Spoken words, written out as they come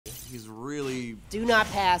He's really... Do not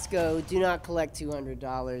pass go. Do not collect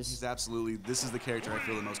 $200. He's absolutely... This is the character I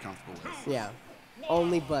feel the most comfortable with. Yeah.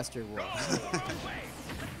 Only Buster Wolf.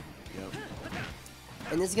 Yep.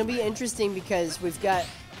 And this is going to be interesting because we've got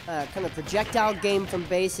kind of projectile game from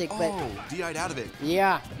Baesik, but... Oh, DI'd out of it.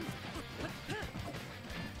 Yeah.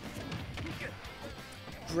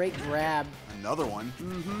 Great grab. Another one.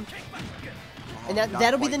 Mm-hmm. Oh, And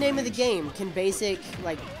that'll be the name of the game. Can Baesik,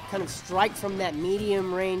 like, kind of strike from that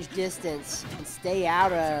medium range distance and stay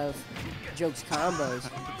out of Joke's combos?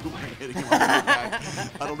 Hitting him on the back.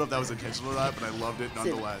 I don't know if that was intentional or not, but I loved it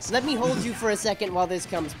nonetheless. Let me hold you for a second while this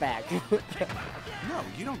comes back. No,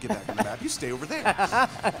 you don't get back on the map. You stay over there.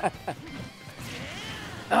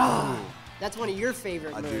 Oh, that's one of your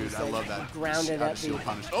favorite moves. Dude, I love that. Grounded up. Shield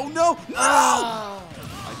punish. Oh, no! No! Oh.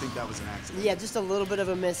 I think that was an accident. Yeah, just a little bit of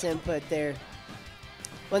a misinput there.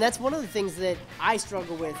 Well, that's one of the things that I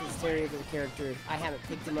struggle with as Terry as a character. I haven't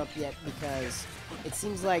picked him up yet because it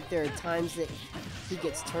seems like there are times that he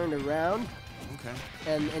gets turned around. Okay.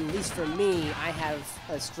 And at least for me, I have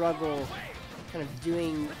a struggle kind of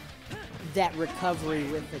doing that recovery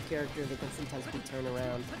with a character that can sometimes be turned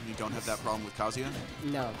around. You don't have that problem with Kazuya?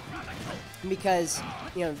 No. Because,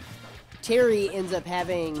 you know, Terry ends up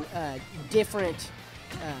having a different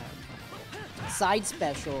side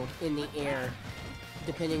special in the air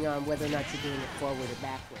depending on whether or not you're doing it forward or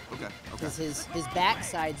backward. Okay, Because his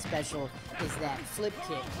backside special is that flip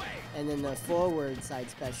kick, and then the forward side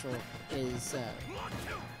special is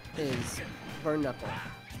burn knuckle.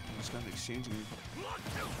 Just kind of exchanging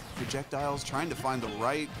projectiles, trying to find the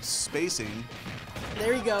right spacing.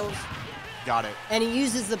 There he goes. Got it. And he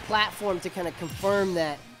uses the platform to kind of confirm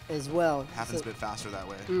that as well. Happens a bit faster that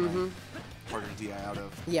way. Mm-hmm. Right? Harder to DI out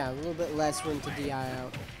of. Yeah, a little bit less room to DI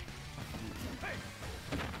out.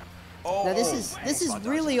 Oh, Now this is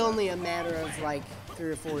really that. only a matter of like 3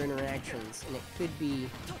 or 4 interactions, and it could be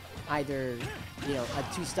either, you know, a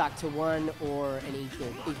 2-stock to 1 or an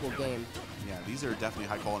equal game. Yeah, these are definitely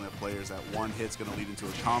high quality players. That one hit's going to lead into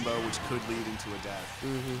a combo, which could lead into a death.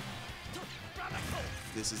 Mm-hmm.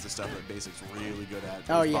 This is the stuff that Baesik's really good at.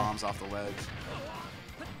 Oh, Those yeah. bombs off the ledge.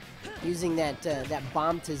 Using that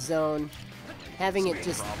bomb to zone, having it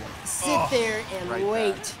just sit Oh, there and right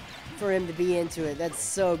wait back. for him to be into it. That's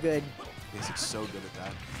so good. Baesik's so good at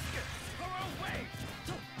that.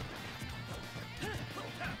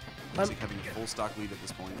 Baesik having a full stock lead at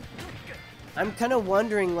this point. I'm kind of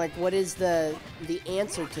wondering, like, what is the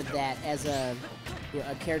answer to that as a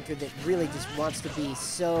character that really just wants to be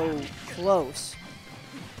so close?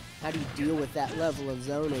 How do you deal with that level of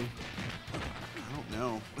zoning? I don't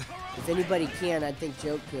know. If anybody can, I think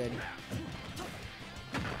Joke could.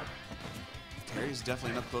 Terry's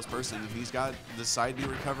definitely an up-close person. He's got the side B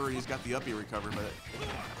recovery, he's got the up B recovery, but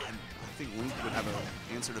I think Link would have an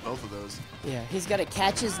answer to both of those. Yeah, he's got to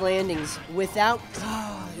catch his landings without...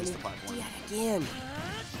 Oh, Missed the platform. yeah, again.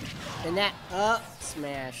 And that up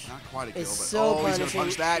smash Not quite a kill, is but so he's punishing. gonna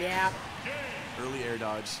punch that. Yeah. Early air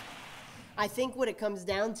dodge. I think what it comes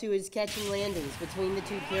down to is catching landings between the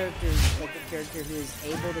two characters. Like the character who is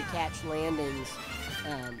able to catch landings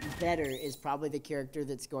better is probably the character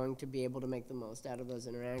that's going to be able to make the most out of those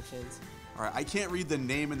interactions. All right, I can't read the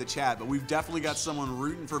name in the chat, but we've definitely got someone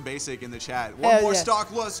rooting for Baesik in the chat. One more yeah.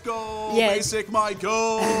 stock, let's go! Yeah, Baesik, my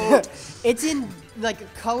goat! It's in like a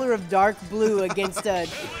color of dark blue against a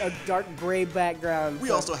dark gray background. We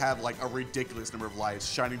also have like a ridiculous number of lights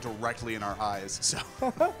shining directly in our eyes, so.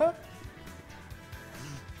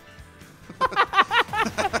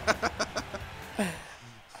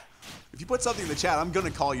 If you put something in the chat, I'm going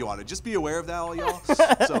to call you on it. Just be aware of that, all y'all.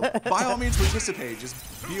 So, by all means, participate. Just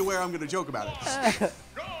be aware I'm going to joke about it.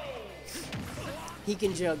 He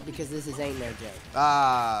can joke because this is Aintnojoke.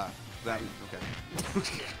 Ah, that, okay.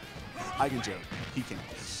 I can joke. He can't.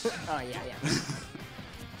 Oh, yeah.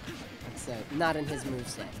 So, not in his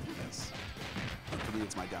moveset. Yes. For me,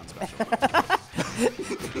 it's my down special.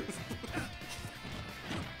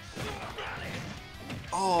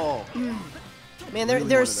 Oh. Man, Really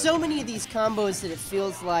there are wanted so that. many of these combos that it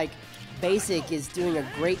feels like Baesik is doing a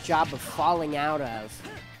great job of falling out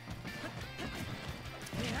of.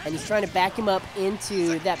 And he's trying to back him up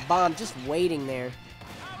into that bomb, just waiting there.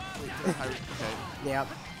 Okay. Yep.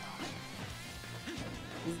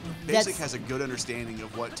 Baesik has a good understanding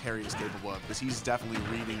of what Terry is capable of, because he's definitely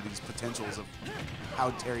reading these potentials of how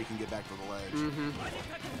Terry can get back to the ledge. Mm-hmm.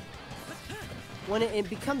 When it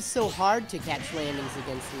becomes so hard to catch landings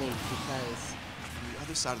against Link because The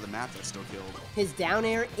other side of the map that's still killed. his down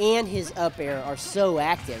air and his up air are so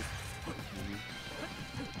active.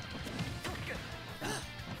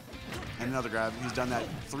 And another grab. He's done that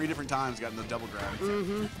 3 different times, gotten the double grab.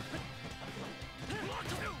 Mm-hmm.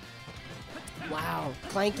 Wow,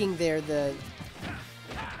 clanking there, that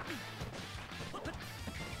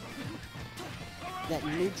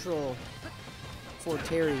neutral for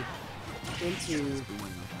Terry into...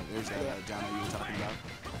 There's that down that you were talking about.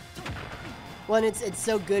 Well, and it's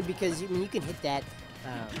so good because you can hit that,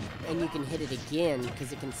 and you can hit it again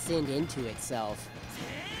because it can send into itself.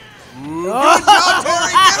 Ooh, good job,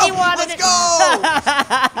 Terry! Get him! Let's go!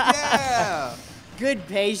 Yeah! Good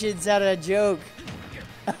patience out of a joke.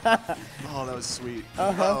 Oh, that was sweet.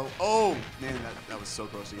 Uh-huh. Oh, man, that was so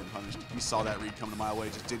close to getting punished. You saw that read coming a mile away,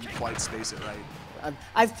 just didn't quite space it right.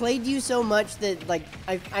 I've played you so much that like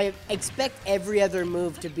I expect every other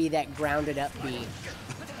move to be that grounded up B.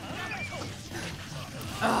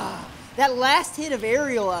 That last hit of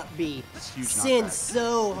aerial up B sends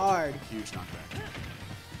so hard. Huge knockback.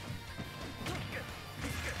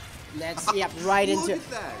 And that's right into. Look at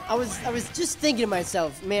that. I was just thinking to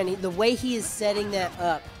myself, man, the way he is setting that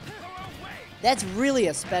up, that's really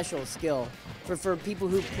a special skill for people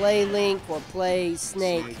who play Link or play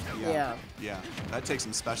Snake. Yeah. That takes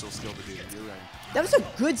some special skill to do. You're right. That was a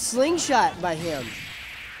good slingshot by him.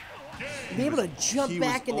 Be able to jump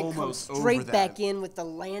back and then come straight back in with the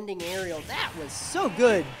landing aerial. That was so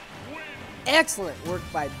good. Excellent work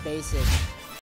by Baesik.